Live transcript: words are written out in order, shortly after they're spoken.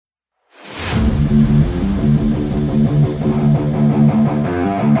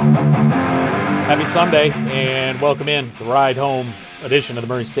Happy Sunday, and welcome in to the Ride Home edition of the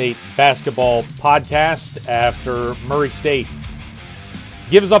Murray State Basketball Podcast after Murray State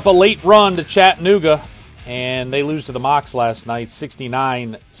gives up a late run to Chattanooga, and they lose to the Mocs last night,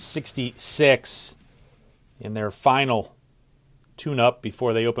 69-66, in their final tune-up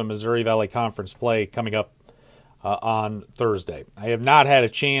before they open Missouri Valley Conference play coming up on Thursday. I have not had a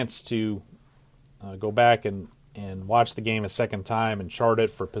chance to go back and watch the game a second time and chart it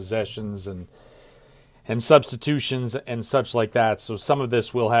for possessions and substitutions and such like that. So some of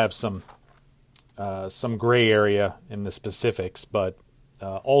this will have some gray area in the specifics, but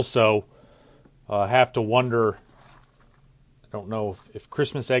also have to wonder, I don't know if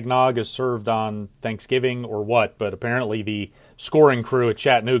Christmas eggnog is served on Thanksgiving or what, but apparently the scoring crew at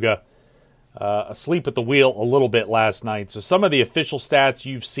Chattanooga asleep at the wheel a little bit last night. So some of the official stats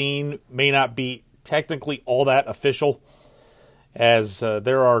you've seen may not be technically all that official, as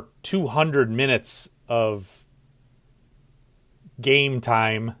there are 200 minutes of game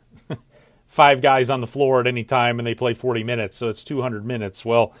time, 5 guys on the floor at any time, and they play 40 minutes, so it's 200 minutes.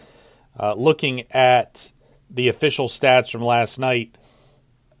 Well, looking at the official stats from last night,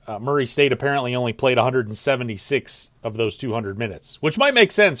 Murray State apparently only played 176 of those 200 minutes, which might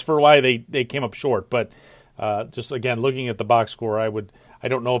make sense for why they came up short. But just, again, looking at the box score, I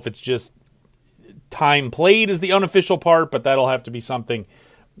don't know if it's just time played is the unofficial part, but that'll have to be something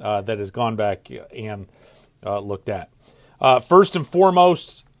that has gone back and looked at. First and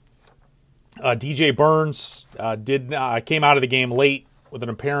foremost, DJ Burns came out of the game late with an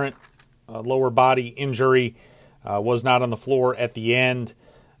apparent lower body injury, was not on the floor at the end.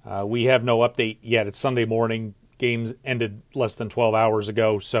 We have no update yet. It's Sunday morning. Games ended less than 12 hours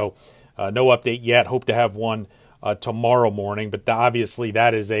ago, so no update yet. Hope to have one tomorrow morning, but obviously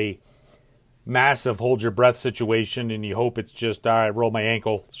that is a massive hold your breath situation, and you hope it's just, all right, roll my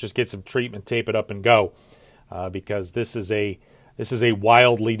ankle, let's just get some treatment, tape it up, and go, because this is a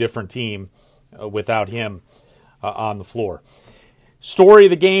wildly different team without him on the floor. Story of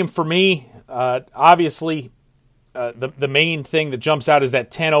the game for me, obviously, the main thing that jumps out is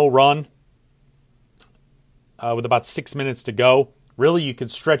that 10-0 run with about 6 minutes to go. Really, you could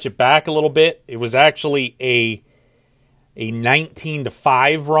stretch it back a little bit. It was actually a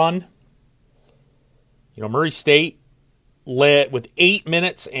 19-5 run. You know, Murray State led with 8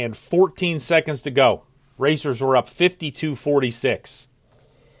 minutes and 14 seconds to go. Racers were up 52-46.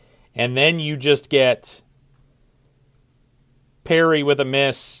 And then you just get Perry with a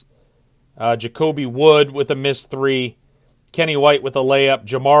miss, Jacoby Wood with a missed 3, Kenny White with a layup,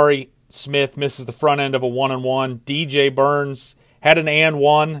 Jamari Smith misses the front end of a 1-on-1, DJ Burns had an and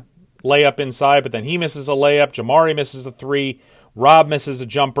 1 layup inside, but then he misses a layup, Jamari misses a 3, Rob misses a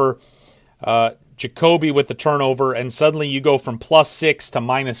jumper, Jacoby with the turnover, and suddenly you go from +6 to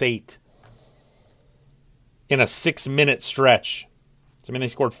 -8 in a 6-minute stretch. So, I mean, they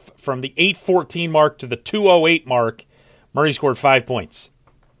scored from the 8:14 mark to the 2:08 mark. Murray scored 5 points.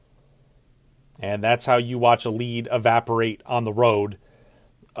 And that's how you watch a lead evaporate on the road,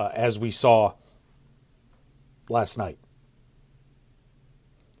 as we saw last night.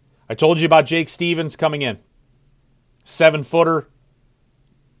 I told you about Jake Stevens coming in. 7-footer.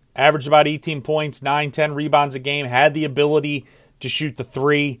 Averaged about 18 points, 9-10 rebounds a game, had the ability to shoot the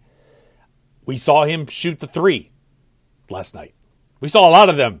 3. We saw him shoot the 3 last night. We saw a lot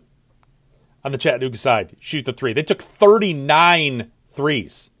of them on the Chattanooga side shoot the 3. They took 39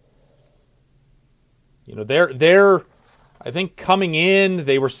 threes. You know, they're I think coming in,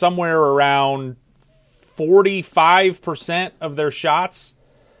 they were somewhere around 45% of their shots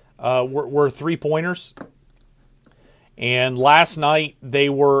were three-pointers. And last night, they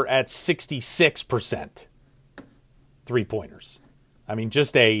were at 66% three-pointers. I mean,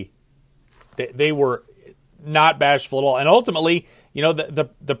 they were not bashful at all. And ultimately, you know,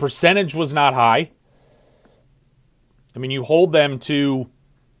 the percentage was not high. I mean, you hold them to,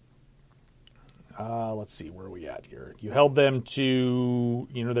 let's see, where are we at here? You held them to,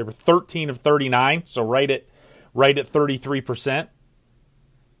 you know, they were 13 of 39, so right at 33%.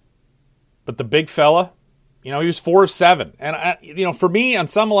 But the big fella, you know, he was 4 of 7. And, you know, for me, on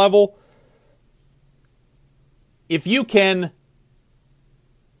some level, if you can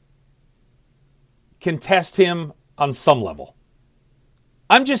contest him on some level,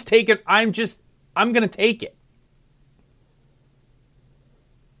 I'm going to take it.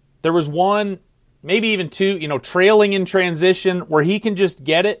 There was one, maybe even two, you know, trailing in transition where he can just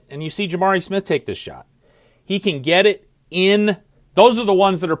get it, and you see Jamari Smith take this shot. He can get it in. Those are the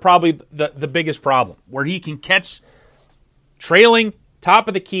ones that are probably the biggest problem, where he can catch trailing, top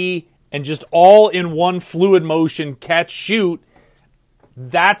of the key, and just all in one fluid motion, catch, shoot,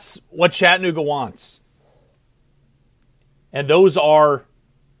 That's what Chattanooga wants. And those are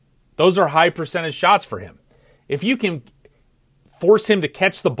high percentage shots for him. If you can force him to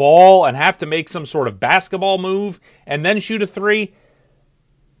catch the ball and have to make some sort of basketball move and then shoot a three,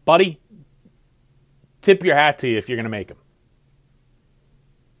 buddy, tip your hat to you if you're going to make them.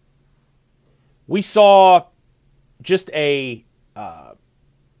 We saw just they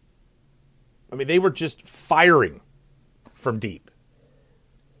were just firing from deep.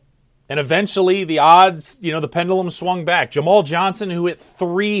 And eventually the odds, the pendulum swung back. Jamal Johnson, who hit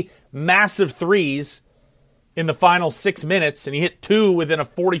 3 massive threes in the final 6 minutes, and he hit 2 within a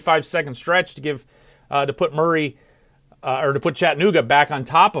 45-second stretch to put Chattanooga back on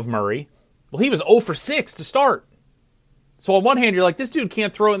top of Murray. Well, he was 0 for 6 to start. So on one hand, you're like, this dude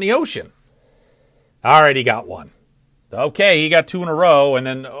can't throw it in the ocean. All right, he got 1. Okay, he got 2 in a row, and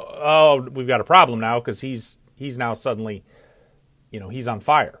then, we've got a problem now because he's now suddenly, he's on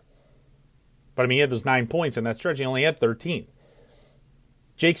fire. But, he had those 9 points in that stretch. He only had 13.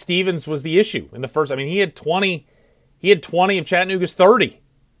 Jake Stevens was the issue in the first. He had 20. He had 20 of Chattanooga's 30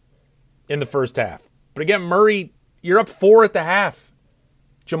 in the first half. But again, Murray, you're up 4 at the half.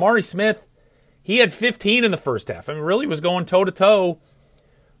 Jamari Smith, he had 15 in the first half. Really was going toe-to-toe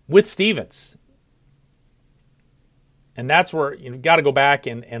with Stevens. And that's where you've got to go back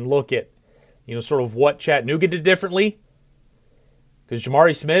and look at, sort of what Chattanooga did differently. Because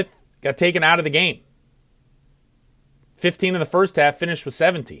Jamari Smith got taken out of the game. 15 in the first half, finished with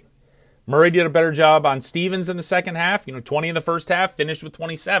 17. Murray did a better job on Stevens in the second half. 20 in the first half, finished with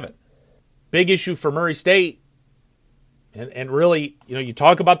 27. Big issue for Murray State. And really, you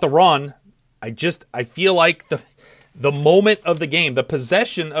talk about the run. I feel like the moment of the game, the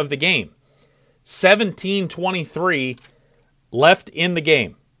possession of the game, 17-23 left in the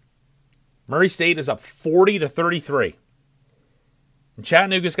game. Murray State is up 40-33. And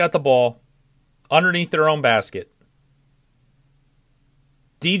Chattanooga's got the ball underneath their own basket.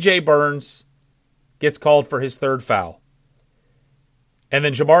 DJ Burns gets called for his 3rd foul. And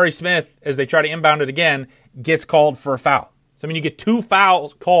then Jamari Smith, as they try to inbound it again, gets called for a foul. So, you get 2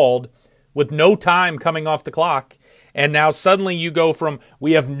 fouls called with no time coming off the clock. And now suddenly you go from,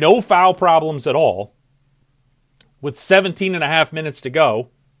 we have no foul problems at all, with 17 and a half minutes to go,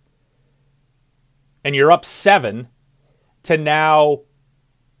 and you're up 7, to now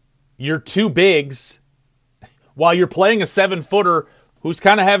your 2 bigs, while you're playing a 7-footer who's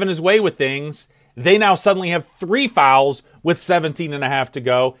kind of having his way with things, they now suddenly have 3 fouls with 17 and a half to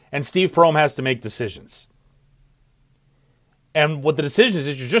go, and Steve Prohm has to make decisions. And what the decision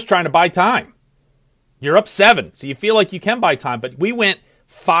is you're just trying to buy time. You're up 7, so you feel like you can buy time, but we went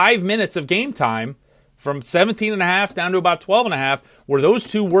 5 minutes of game time from 17 and a half down to about 12 and a half, where those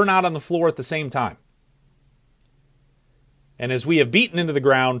 2 were not on the floor at the same time. And as we have beaten into the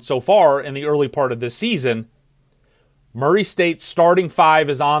ground so far in the early part of this season, Murray State's starting 5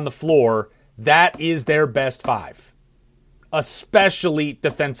 is on the floor. That is their best 5, especially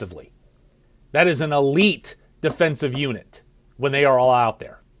defensively. That is an elite defensive unit when they are all out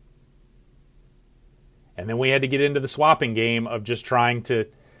there. And then we had to get into the swapping game of just trying to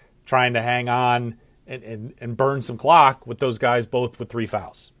hang on and burn some clock with those guys both with 3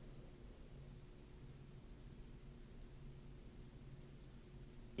 fouls.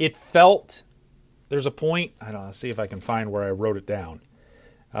 It felt, there's a point, I don't know, see if I can find where I wrote it down.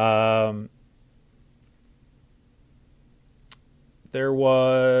 There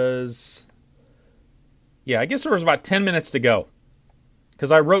was, I guess there was about 10 minutes to go.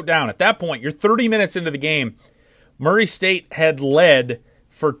 Because I wrote down, at that point, you're 30 minutes into the game. Murray State had led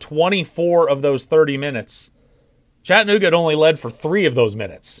for 24 of those 30 minutes. Chattanooga had only led for 3 of those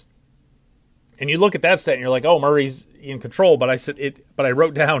minutes. And you look at that stat and you're like, oh, Murray's in control. But I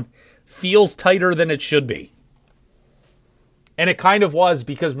wrote down, feels tighter than it should be. And it kind of was,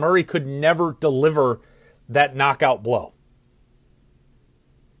 because Murray could never deliver that knockout blow.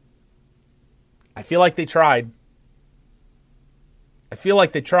 I feel like they tried.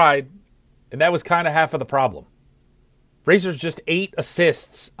 And that was kind of half of the problem. Razors just 8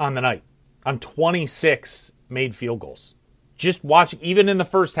 assists on the night, on 26 made field goals. Just watching, even in the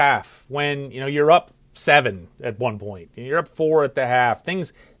first half, when you're up 7 at one point, you're up 4 at the half,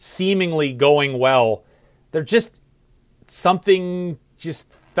 things seemingly going well, they're just, something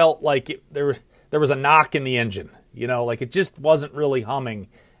just felt like there was a knock in the engine. Like it just wasn't really humming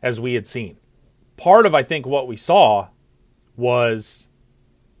as we had seen. Part of, I think, what we saw was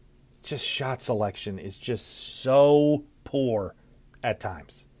just shot selection is just so poor at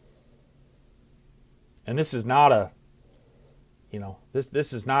times. And this is not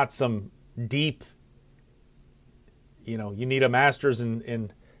this is not some deep you need a master's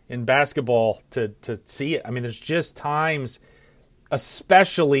in basketball to see it. I mean, there's just times,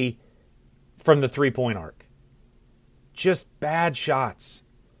 especially from the 3-point arc, just bad shots.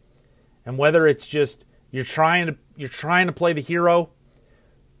 And whether it's just you're trying to play the hero,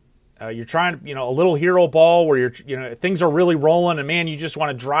 you're trying to, a little hero ball where things are really rolling, and man, you just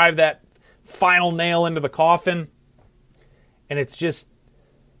want to drive that final nail into the coffin, and it's just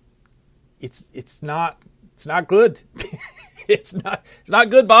it's not good. it's not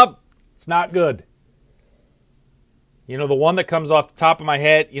good, Bob. It's not good. The one that comes off the top of my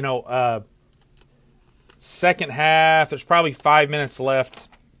head, second half, there's probably 5 minutes left.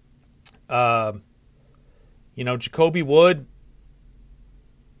 Jacoby Wood,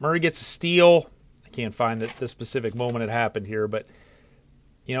 Murray gets a steal. I can't find the specific moment it happened here, but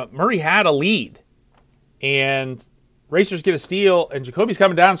Murray had a lead, and Racers get a steal, and Jacoby's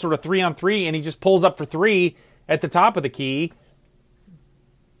coming down sort of 3-on-3, and he just pulls up for three at the top of the key.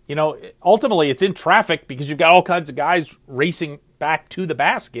 Ultimately it's in traffic because you've got all kinds of guys racing back to the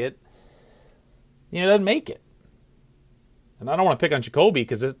basket. It doesn't make it. And I don't want to pick on Jacoby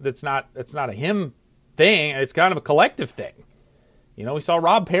because it's not a him thing. It's kind of a collective thing. We saw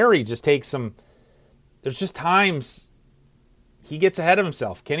Rob Perry just take some. There's just times he gets ahead of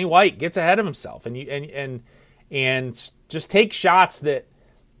himself. Kenny White gets ahead of himself, and just take shots that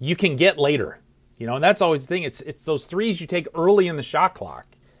you can get later. And that's always the thing. It's those threes you take early in the shot clock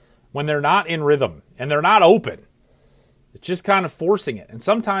when they're not in rhythm and they're not open. It's just kind of forcing it, and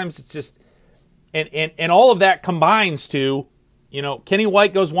sometimes it's just. And all of that combines to, Kenny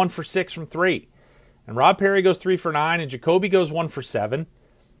White goes 1 for 6 from 3. And Rob Perry goes 3 for 9. And Jacoby goes 1 for 7.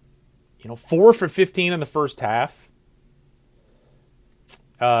 4 for 15 in the first half.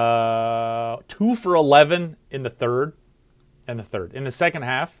 2 for 11 in the third. In the second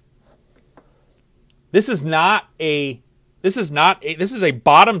half. This is a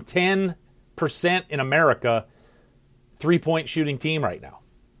bottom 10% in America 3-point shooting team right now.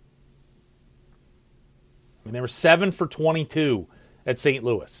 I mean, they were 7 for 22 at St.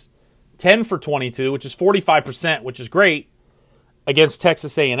 Louis. 10 for 22, which is 45%, which is great, against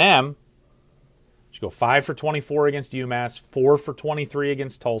Texas A&M. You go 5 for 24 against UMass, 4 for 23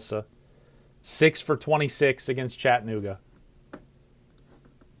 against Tulsa, 6 for 26 against Chattanooga.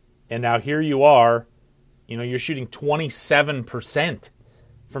 And now here you are, you're shooting 27%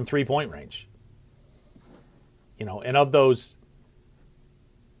 from 3-point range. And of those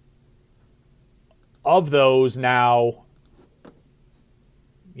now,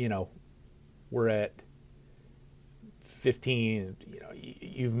 we're at 15.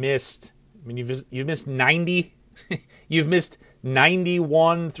 You've missed 90. You've missed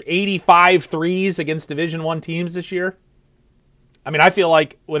 91, 85 threes against Division I teams this year. I mean, I feel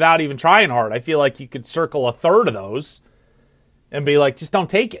like without even trying hard, I feel like you could circle a third of those and be like, just don't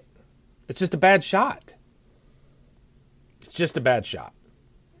take it. It's just a bad shot. It's just a bad shot.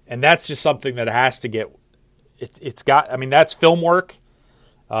 And that's just something that has to get. It's got. I mean, that's film work.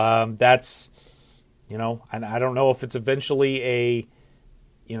 That's, and I don't know if it's eventually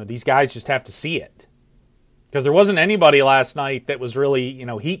these guys just have to see it, because there wasn't anybody last night that was really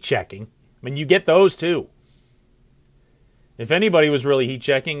heat checking. I mean, you get those too. If anybody was really heat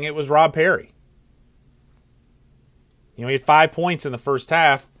checking, it was Rob Perry. He had 5 points in the first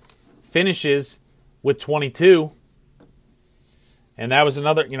half, finishes with 22. And that was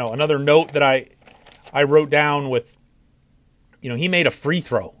another note that I wrote down with, he made a free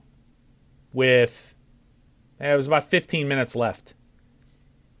throw with, it was about 15 minutes left.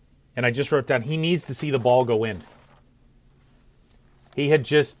 And I just wrote down, he needs to see the ball go in. He had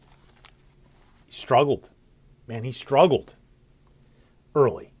just struggled. Man, he struggled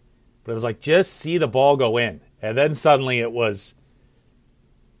early. But it was like, just see the ball go in. And then suddenly it was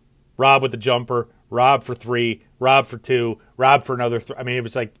Rob with the jumper, Rob for 3, Rob for 2, Rob for another 3. I mean, it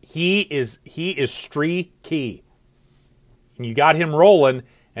was like he is streaky. And you got him rolling,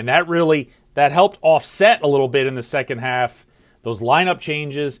 and that helped offset a little bit in the second half. Those lineup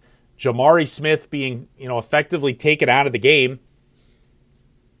changes, Jamari Smith being, effectively taken out of the game.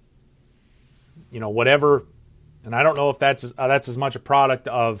 Whatever, and I don't know if that's as much a product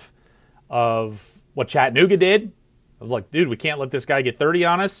of what Chattanooga did. I was like, dude, we can't let this guy get 30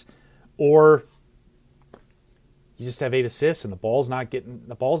 on us, or you just have 8 assists and the ball's not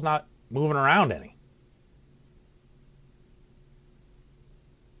moving around any.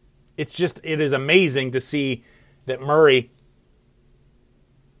 It is amazing to see that Murray,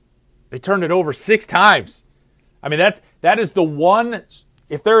 they turned it over 6 times. I mean, that is the one,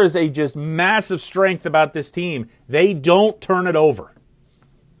 if there is a just massive strength about this team, they don't turn it over.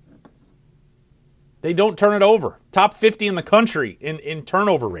 They don't turn it over. Top 50 in the country in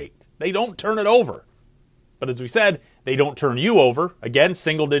turnover rate. They don't turn it over. But as we said, they don't turn you over. Again,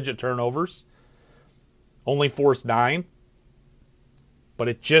 single-digit turnovers. Only forced 9. But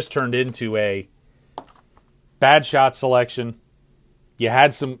it just turned into a bad shot selection. You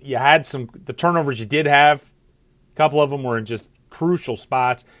had some. The turnovers you did have, a couple of them were in just crucial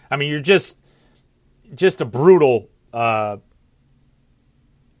spots. I mean, you're just a brutal.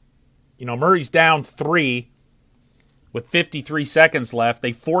 Murray's down 3 with 53 seconds left.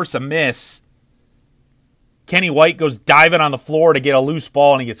 They force a miss. Kenny White goes diving on the floor to get a loose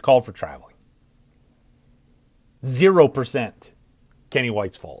ball, and he gets called for traveling. 0% Kenny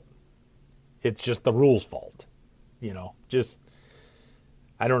White's fault. It's just the rules' fault. I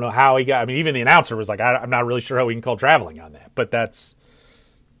don't know how he got. I mean, even the announcer was like, I'm not really sure how we can call traveling on that. But that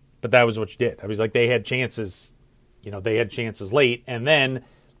was what you did. I was like, they had chances. They had chances late, and then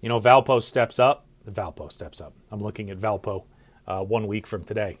Valpo steps up. Valpo steps up. I'm looking at Valpo 1 week from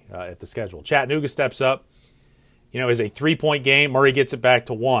today at the schedule. Chattanooga steps up. Is a 3-point game. Murray gets it back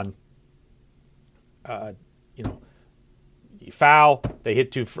to 1. You foul. They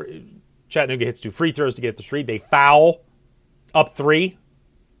hit 2. Chattanooga hits 2 free throws to get the 3. They foul up 3.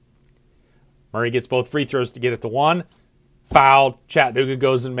 Murray gets both free throws to get it to 1. Fouled. Chattanooga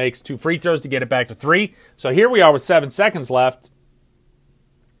goes and makes 2 free throws to get it back to 3. So here we are with 7 seconds left.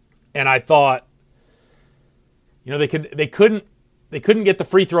 And I thought, they couldn't get the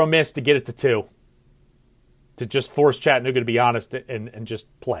free throw miss to get it to 2. To just force Chattanooga to be honest and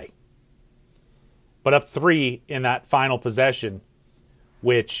just play. But up 3 in that final possession,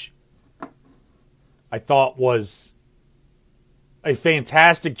 which I thought was a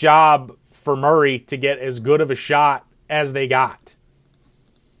fantastic job for Murray to get as good of a shot as they got.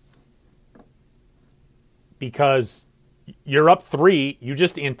 Because you're up 3, you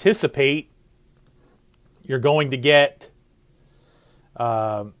just anticipate you're going to get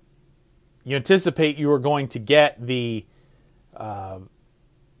you are going to get the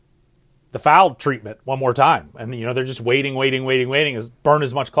foul treatment one more time. And, they're just waiting, burn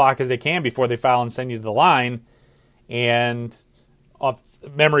as much clock as they can before they foul and send you to the line. And off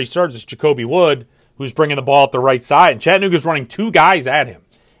memory serves, it's Jacoby Wood who's bringing the ball up the right side. And Chattanooga's running 2 guys at him.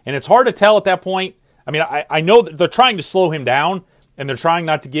 And it's hard to tell at that point. I mean, I know that they're trying to slow him down, and they're trying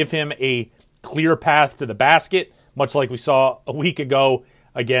not to give him a clear path to the basket, much like we saw a week ago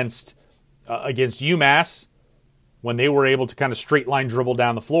against UMass when they were able to kind of straight line dribble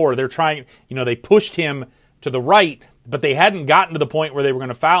down the floor. They're trying, they pushed him to the right, but they hadn't gotten to the point where they were going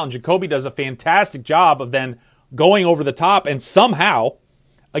to foul. And Jacoby does a fantastic job of then going over the top, and somehow,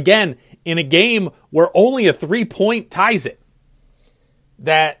 again, in a game where only a 3-point ties it,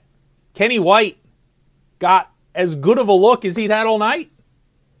 that Kenny White got as good of a look as he'd had all night.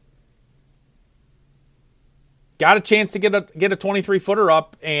 Got a chance to get a 23-footer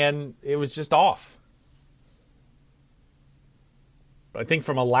up, and it was just off. But I think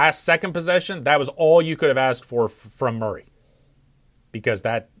from a last-second possession, that was all you could have asked for from Murray. Because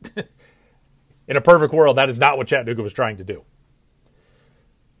that, in a perfect world, that is not what Chattanooga was trying to do.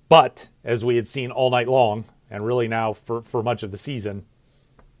 But, as we had seen all night long, and really now for much of the season,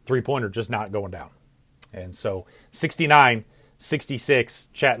 three-pointer just not going down. And so, 69-66,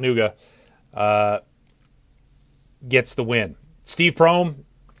 Chattanooga gets the win. Steve Prohm,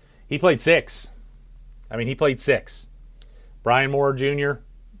 he played 6. He played 6. Brian Moore Jr.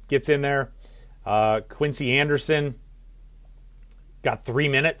 gets in there. Quincy Anderson got 3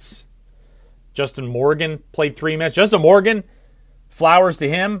 minutes. Justin Morgan played 3 minutes. Justin Morgan, flowers to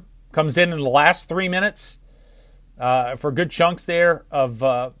him, comes in the last 3 minutes for good chunks there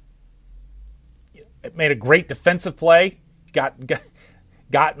of made a great defensive play.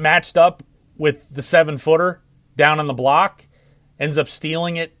 Got matched up with the 7-footer down on the block. Ends up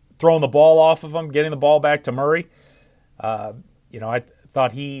stealing it, throwing the ball off of him, getting the ball back to Murray. I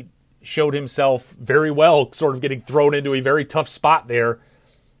thought he showed himself very well, sort of getting thrown into a very tough spot there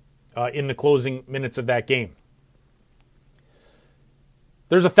in the closing minutes of that game.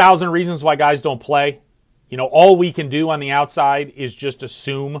 There's 1,000 reasons why guys don't play. All we can do on the outside is just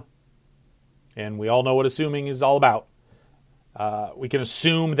assume, and we all know what assuming is all about. We can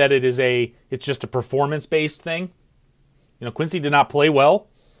assume that it's just a performance-based thing. Quincy did not play well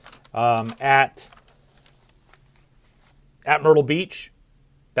at Myrtle Beach.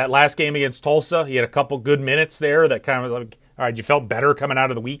 That last game against Tulsa, he had a couple good minutes there that kind of like, all right, you felt better coming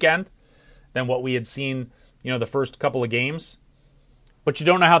out of the weekend than what we had seen, the first couple of games. But you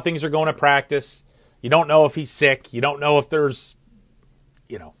don't know how things are going at practice. You don't know if he's sick. You don't know if there's,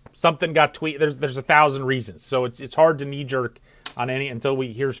 something got tweaked. There's 1,000 reasons. So it's hard to knee-jerk on any until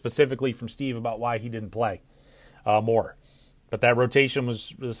we hear specifically from Steve about why he didn't play more. But that rotation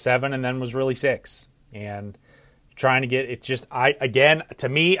was 7 and then was really 6. And trying to get it just to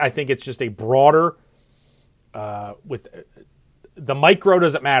me, I think it's just a broader with the micro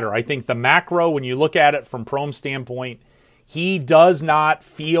doesn't matter. I think the macro, when you look at it from Prohm's standpoint, he does not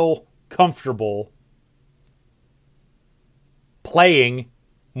feel comfortable playing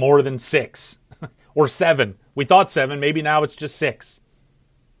more than 6 or 7. We thought 7, maybe now it's just 6.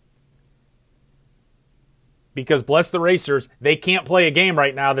 Because bless the Racers, they can't play a game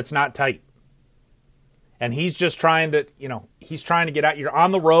right now that's not tight. And he's just trying to, he's trying to get out. You're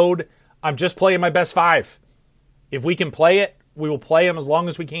on the road. I'm just playing my best 5. If we can play it, we will play them as long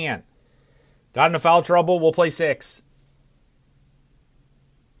as we can. Got into foul trouble, we'll play 6.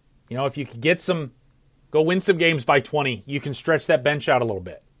 If you could go win some games by 20, you can stretch that bench out a little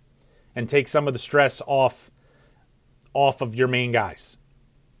bit and take some of the stress off of your main guys.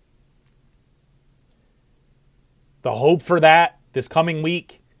 The hope for that this coming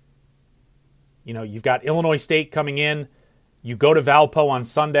week, you've got Illinois State coming in. You go to Valpo on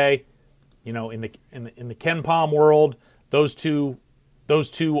Sunday. In the Ken Palm world, those two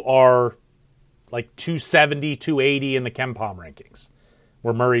are like 270, 280 in the Ken Palm rankings,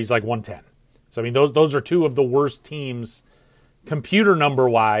 where Murray's like 110. So those are 2 of the worst teams, computer number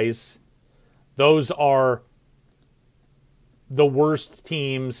wise. Those are the worst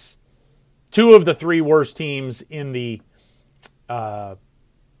teams. 2 of the 3 worst teams in the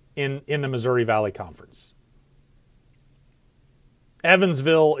in the Missouri Valley Conference.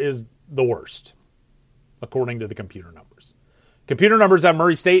 Evansville is the worst, according to the computer numbers. Computer numbers have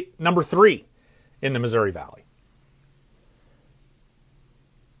Murray State number 3 in the Missouri Valley.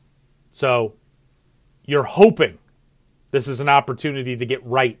 So you're hoping this is an opportunity to get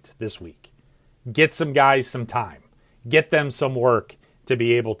right this week. Get some guys some time. Get them some work to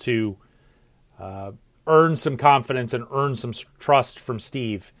be able to earn some confidence and earn some trust from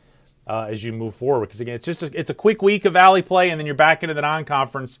Steve as you move forward. Because again, it's a quick week of Valley play, and then you're back into the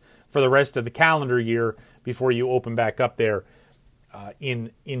non-conference for the rest of the calendar year before you open back up there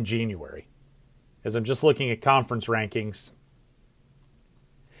in January. As I'm just looking at conference rankings,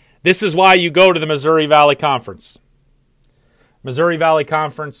 this is why you go to the Missouri Valley Conference. Missouri Valley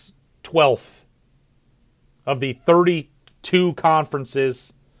Conference, 12th of the 32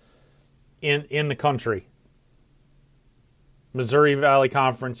 conferences in the country. Missouri Valley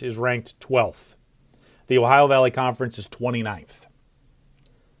Conference is ranked 12th. The Ohio Valley Conference is 29th.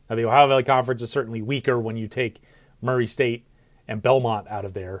 Now, the Ohio Valley Conference is certainly weaker when you take Murray State and Belmont out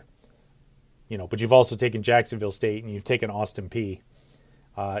of there. But you've also taken Jacksonville State and you've taken Austin Peay.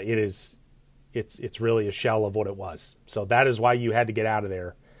 It's really a shell of what it was. So that is why you had to get out of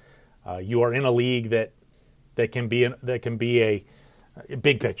there. You are in a league that can be a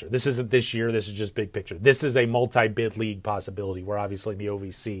big picture. This isn't this year. This is just big picture. This is a multi-bid league possibility where obviously in the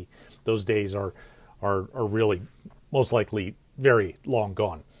OVC those days are really most likely very long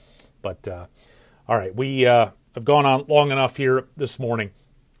gone. But all right, we have gone on long enough here this morning.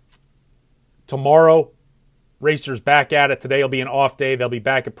 Tomorrow, Racers back at it. Today will be an off day. They'll be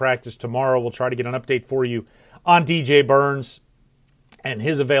back at practice tomorrow. We'll try to get an update for you on DJ Burns and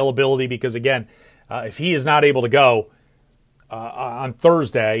his availability because, again, if he is not able to go on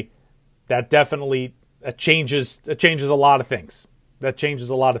Thursday, that changes a lot of things. That changes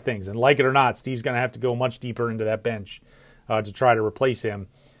a lot of things. And like it or not, Steve's going to have to go much deeper into that bench to try to replace him.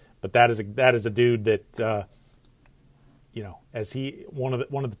 But that is a dude that as he one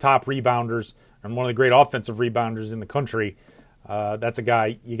of the top rebounders and one of the great offensive rebounders in the country, that's a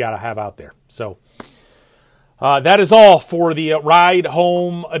guy you got to have out there. So that is all for the Ride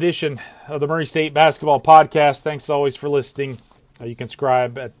Home edition of the Murray State Basketball Podcast. Thanks always for listening. You can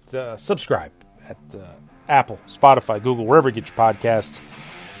subscribe at Apple, Spotify, Google, wherever you get your podcasts.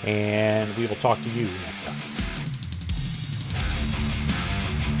 And we will talk to you next time.